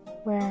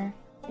 where,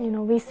 you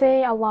know, we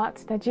say a lot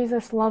that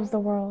Jesus loves the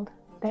world,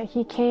 that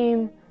he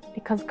came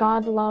because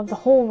God loved the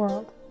whole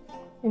world,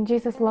 and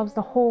Jesus loves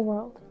the whole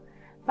world.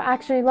 But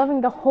actually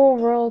loving the whole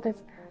world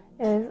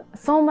is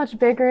so much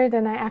bigger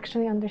than I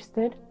actually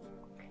understood.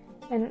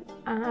 And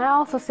I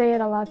also say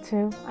it a lot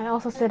too. I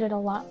also said it a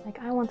lot, like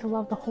I want to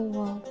love the whole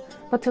world.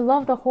 But to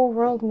love the whole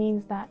world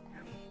means that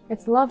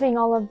it's loving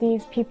all of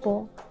these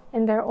people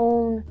in their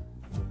own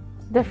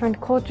different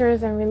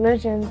cultures and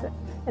religions.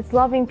 It's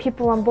loving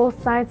people on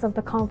both sides of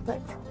the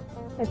conflict.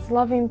 It's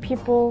loving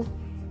people,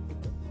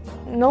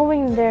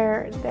 knowing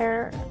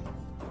their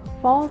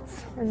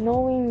faults and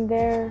knowing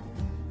their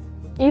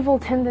evil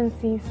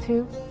tendencies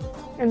too,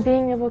 and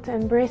being able to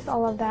embrace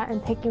all of that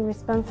and taking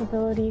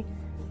responsibility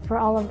for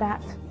all of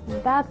that.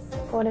 And that's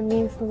what it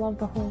means to love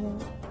the whole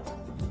world.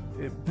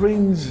 It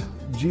brings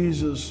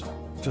Jesus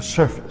to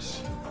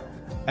surface,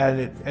 and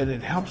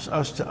it helps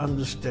us to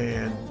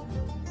understand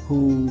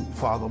who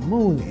Father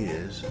Moon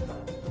is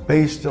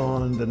based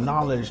on the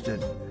knowledge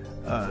that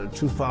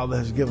True Father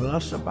has given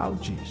us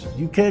about Jesus.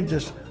 You can't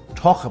just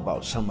talk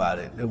about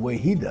somebody the way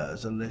he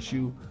does unless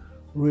you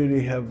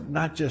really have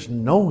not just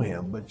know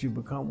him, but you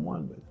become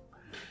one with him.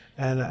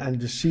 And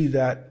to see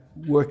that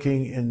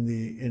working in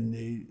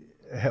the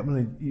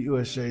Heavenly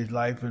USA's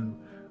life and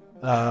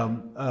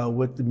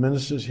with the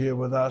ministers here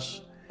with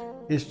us,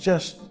 it's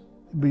just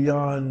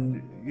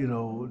beyond, you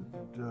know,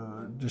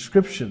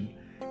 description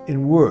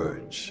in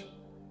words.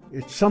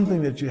 It's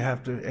something that you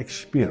have to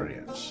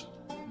experience.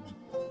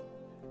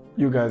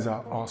 You guys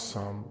are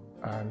awesome,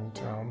 and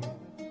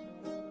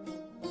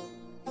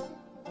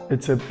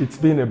it's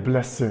been a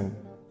blessing.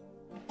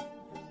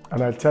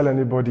 And I tell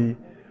anybody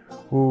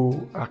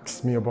who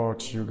asks me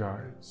about you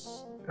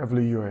guys,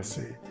 Heavenly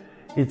USA,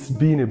 it's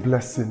been a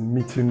blessing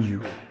meeting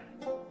you.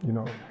 You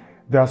know,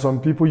 there are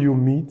some people you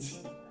meet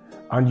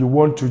and you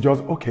want to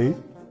just, okay,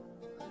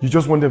 you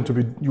just want them to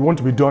be, you want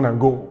to be done and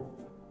go.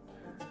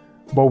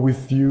 But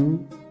with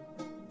you,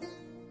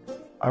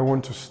 I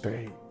want to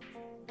stay.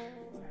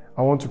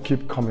 I want to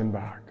keep coming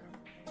back.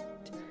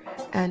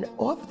 And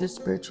off the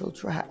spiritual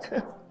track,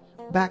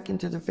 back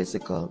into the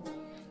physical,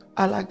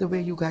 I like the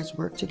way you guys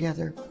work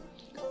together.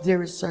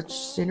 There is such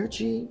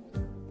synergy,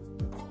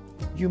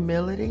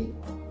 humility,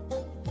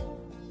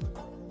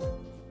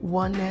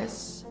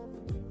 oneness,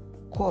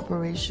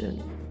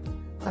 cooperation,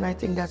 and I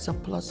think that's a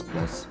plus,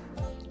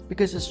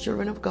 because as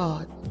children of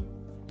God,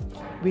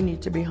 we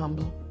need to be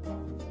humble.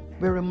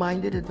 We're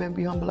reminded that when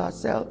we humble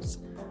ourselves,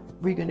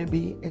 we're going to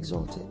be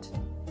exalted.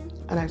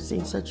 And I've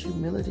seen such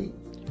humility,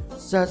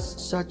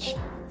 such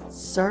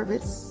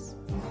service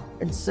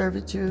and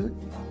servitude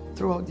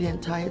throughout the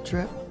entire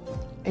trip,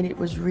 and it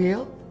was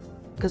real,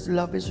 because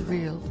love is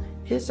real.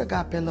 His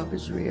agape love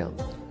is real.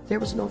 There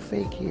was no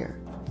fake here.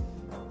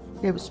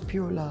 There was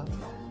pure love,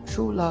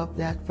 true love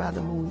that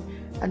Father Moon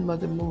and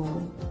Mother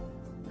Moon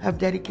have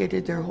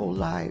dedicated their whole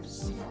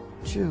lives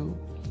to.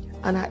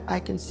 And I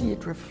can see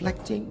it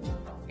reflecting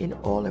in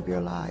all of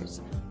your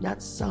lives,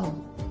 not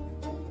some,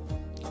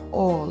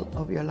 all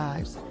of your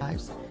lives.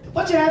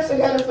 Put your hands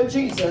together for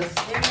Jesus.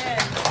 Amen.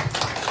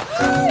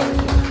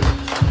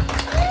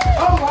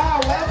 Oh wow,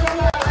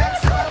 welcome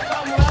Alex,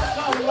 welcome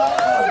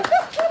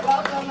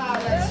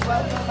Alex,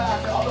 welcome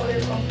back all the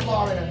way from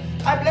Florida.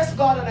 I bless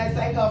God and I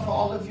thank God for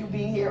all of you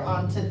being here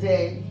on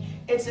today.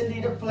 It's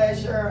indeed a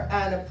pleasure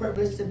and a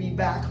privilege to be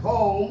back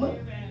home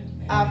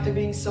after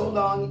being so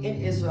long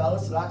in Israel.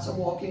 It's lots of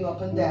walking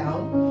up and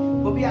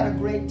down, but we had a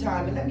great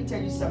time. And let me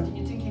tell you something,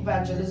 you think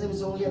evangelism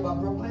is only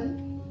about Brooklyn?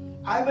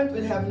 I went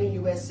with Heavenly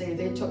USA,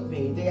 they took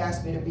me, they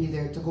asked me to be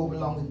there to go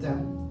along with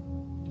them.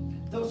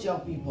 Those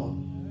young people.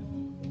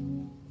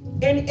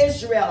 In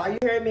Israel, are you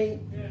hearing me?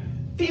 Yeah.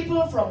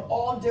 People from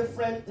all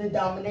different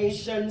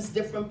denominations,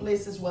 different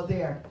places were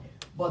there,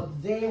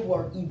 but they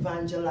were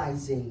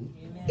evangelizing.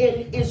 Amen.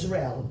 In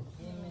Israel.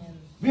 Amen.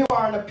 We were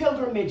on a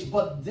pilgrimage,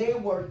 but they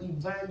were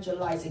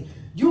evangelizing.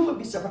 You would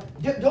be surprised.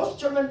 Those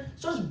children,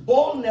 such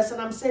boldness,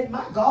 and I'm saying,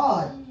 my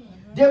God,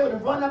 they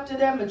would run up to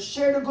them and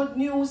share the good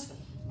news,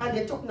 and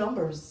they took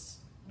numbers.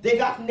 They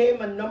got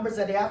name and numbers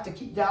that they have to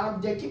keep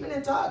down. They're keeping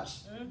in touch.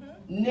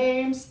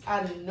 Names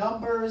and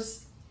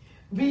numbers.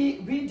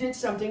 We did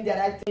something that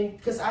I think,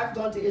 because I've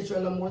gone to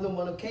Israel on more than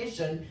one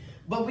occasion,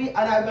 but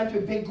I went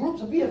with big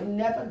groups, we have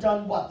never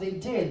done what they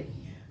did.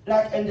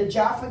 Like in the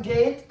Jaffa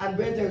Gate, and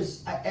where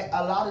there's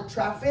a lot of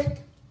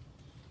traffic,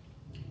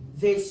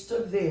 they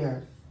stood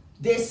there.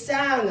 They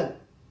sang.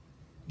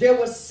 They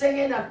were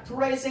singing and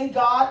praising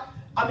God.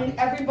 I mean,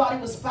 everybody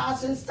was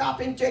passing,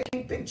 stopping,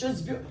 taking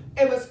pictures.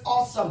 It was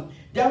awesome.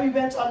 Then we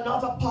went to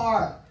another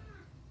part,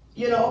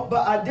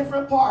 but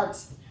different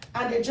parts.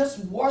 And they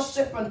just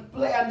worship and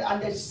play,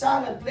 and they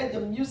sang and played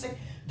the music.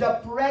 The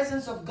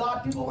presence of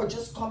God, people were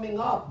just coming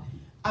up,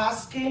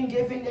 asking,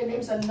 giving their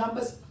names and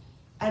numbers.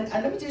 And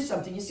let me tell you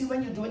something. You see,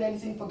 when you're doing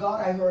anything for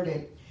God, I heard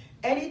it.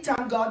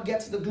 Anytime God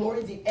gets the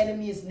glory, the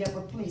enemy is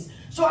never pleased.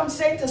 So I'm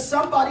saying to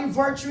somebody,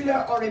 virtually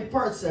or in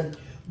person,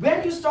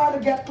 when you start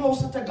to get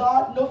closer to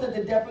God, know that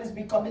the devil is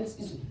becoming,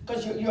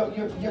 because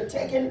you're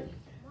taking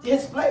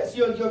his place.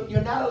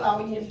 You're not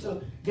allowing him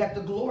to get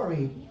the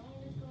glory.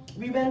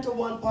 We went to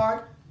one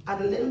part,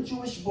 and a little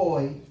Jewish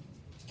boy,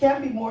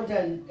 can't be more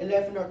than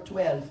 11 or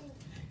 12.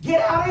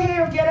 Get out of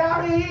here, get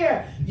out of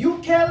here. You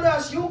killed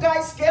us, you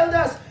guys killed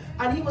us.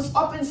 And he was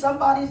up in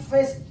somebody's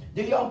face,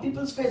 the young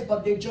people's face,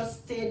 but they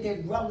just stayed there,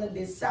 ground and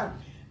they sang.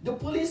 The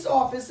police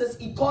officers,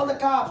 he called the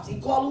cops,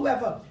 he called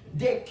whoever.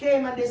 They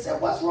came and they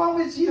said, what's wrong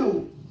with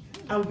you?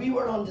 And we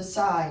were on the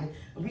side.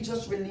 We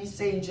just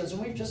released angels.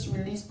 We just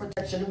released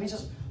protection.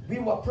 We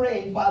were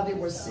praying while they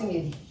were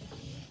singing.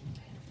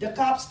 The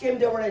cops came,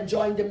 they were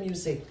enjoying the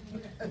music.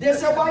 They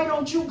said, why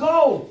don't you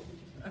go?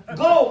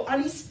 Go.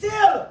 And he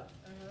still,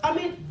 I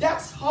mean,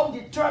 that's how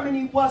determined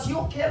he was.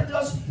 You killed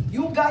us.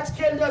 You guys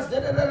killed us.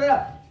 Da, da, da,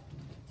 da.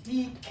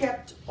 He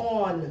kept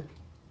on.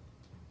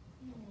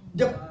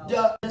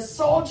 The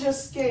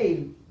soldiers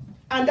came,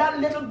 and that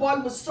little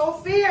boy was so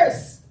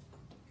fierce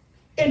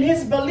in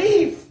his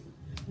belief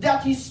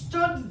that he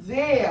stood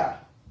there.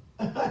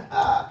 And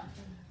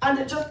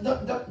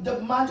the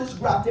man just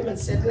grabbed him and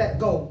said, let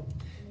go.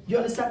 You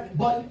understand?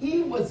 But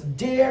he was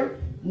there.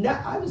 Now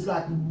I was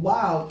like,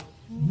 wow,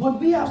 would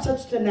we have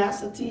such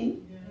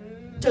tenacity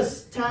to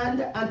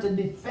stand and to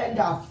defend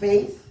our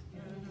faith?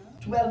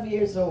 12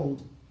 years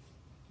old.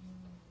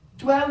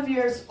 12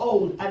 years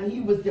old, and he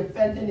was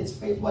defending his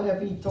faith,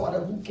 whatever he thought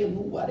of, who killed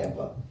who,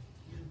 whatever.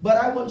 But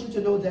I want you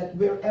to know that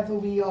wherever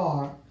we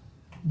are,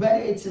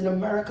 whether it's in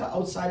America,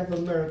 outside of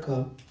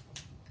America,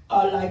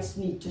 our lights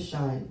need to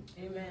shine.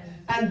 Amen.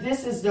 And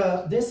this is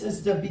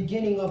the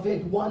beginning of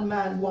it. One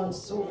man, one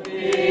soul.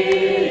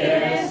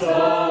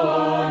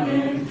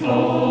 살리는 종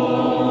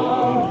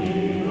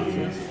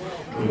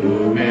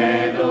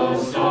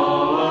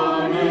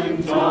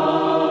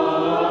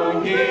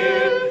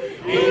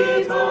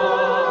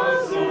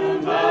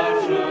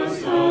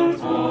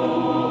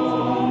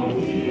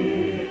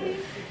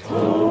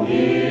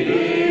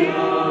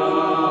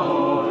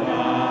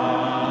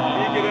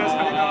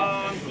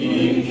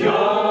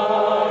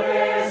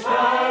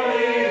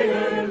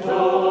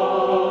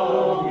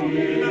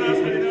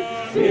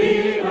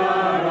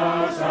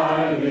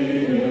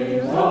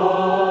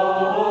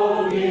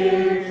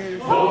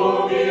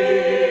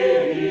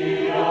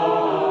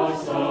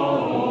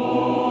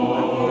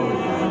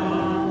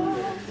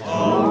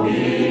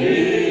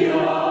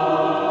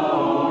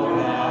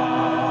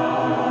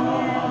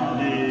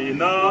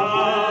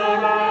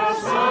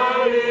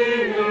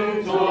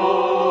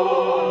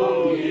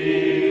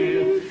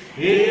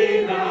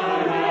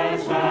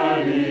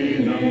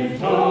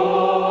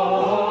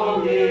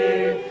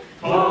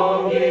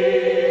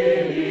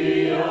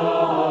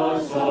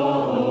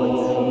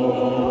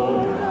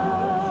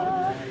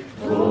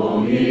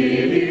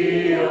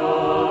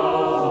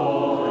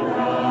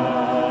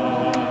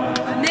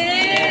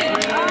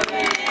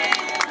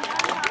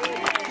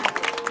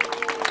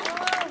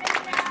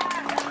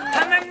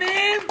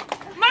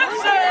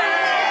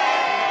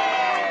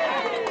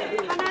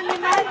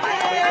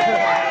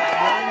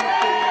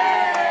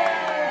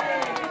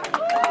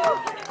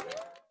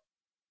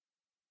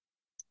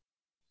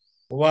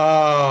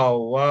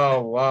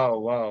Wow.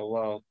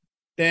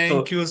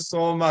 Thank you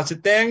so much.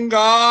 Thank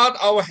God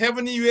our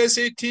Heavenly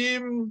USA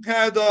team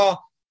had an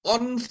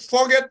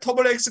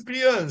unforgettable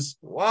experience.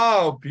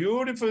 Wow,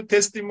 beautiful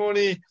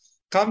testimony.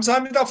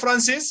 감사합니다,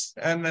 Francis.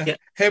 And Yeah,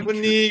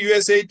 Heavenly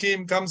USA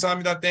team,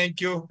 감사합니다. Thank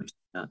you.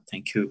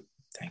 Thank you.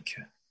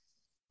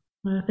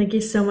 Thank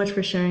you so much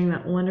for sharing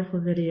that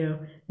wonderful video.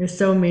 It was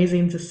so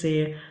amazing to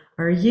see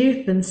our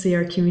youth and see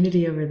our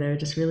community over there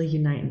just really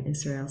unite in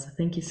Israel. So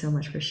thank you so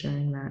much for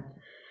sharing that.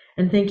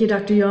 And thank you,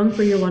 Dr. Young,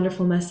 for your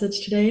wonderful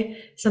message today.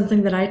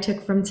 Something that I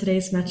took from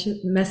today's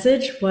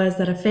message was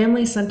that a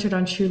family centered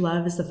on true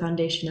love is the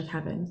foundation of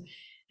heaven.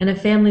 And a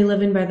family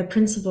living by the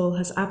principle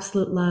has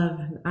absolute love,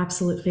 and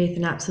absolute faith,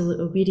 and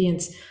absolute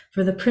obedience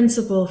for the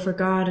principle, for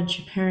God, and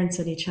to parents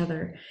and each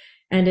other.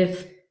 And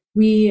if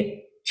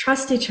we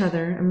trust each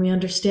other and we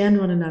understand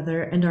one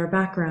another and our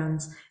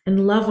backgrounds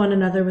and love one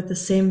another with the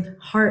same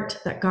heart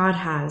that God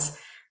has,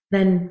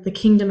 then the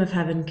kingdom of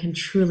heaven can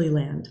truly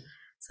land.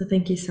 So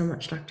thank you so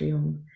much, Dr. Young.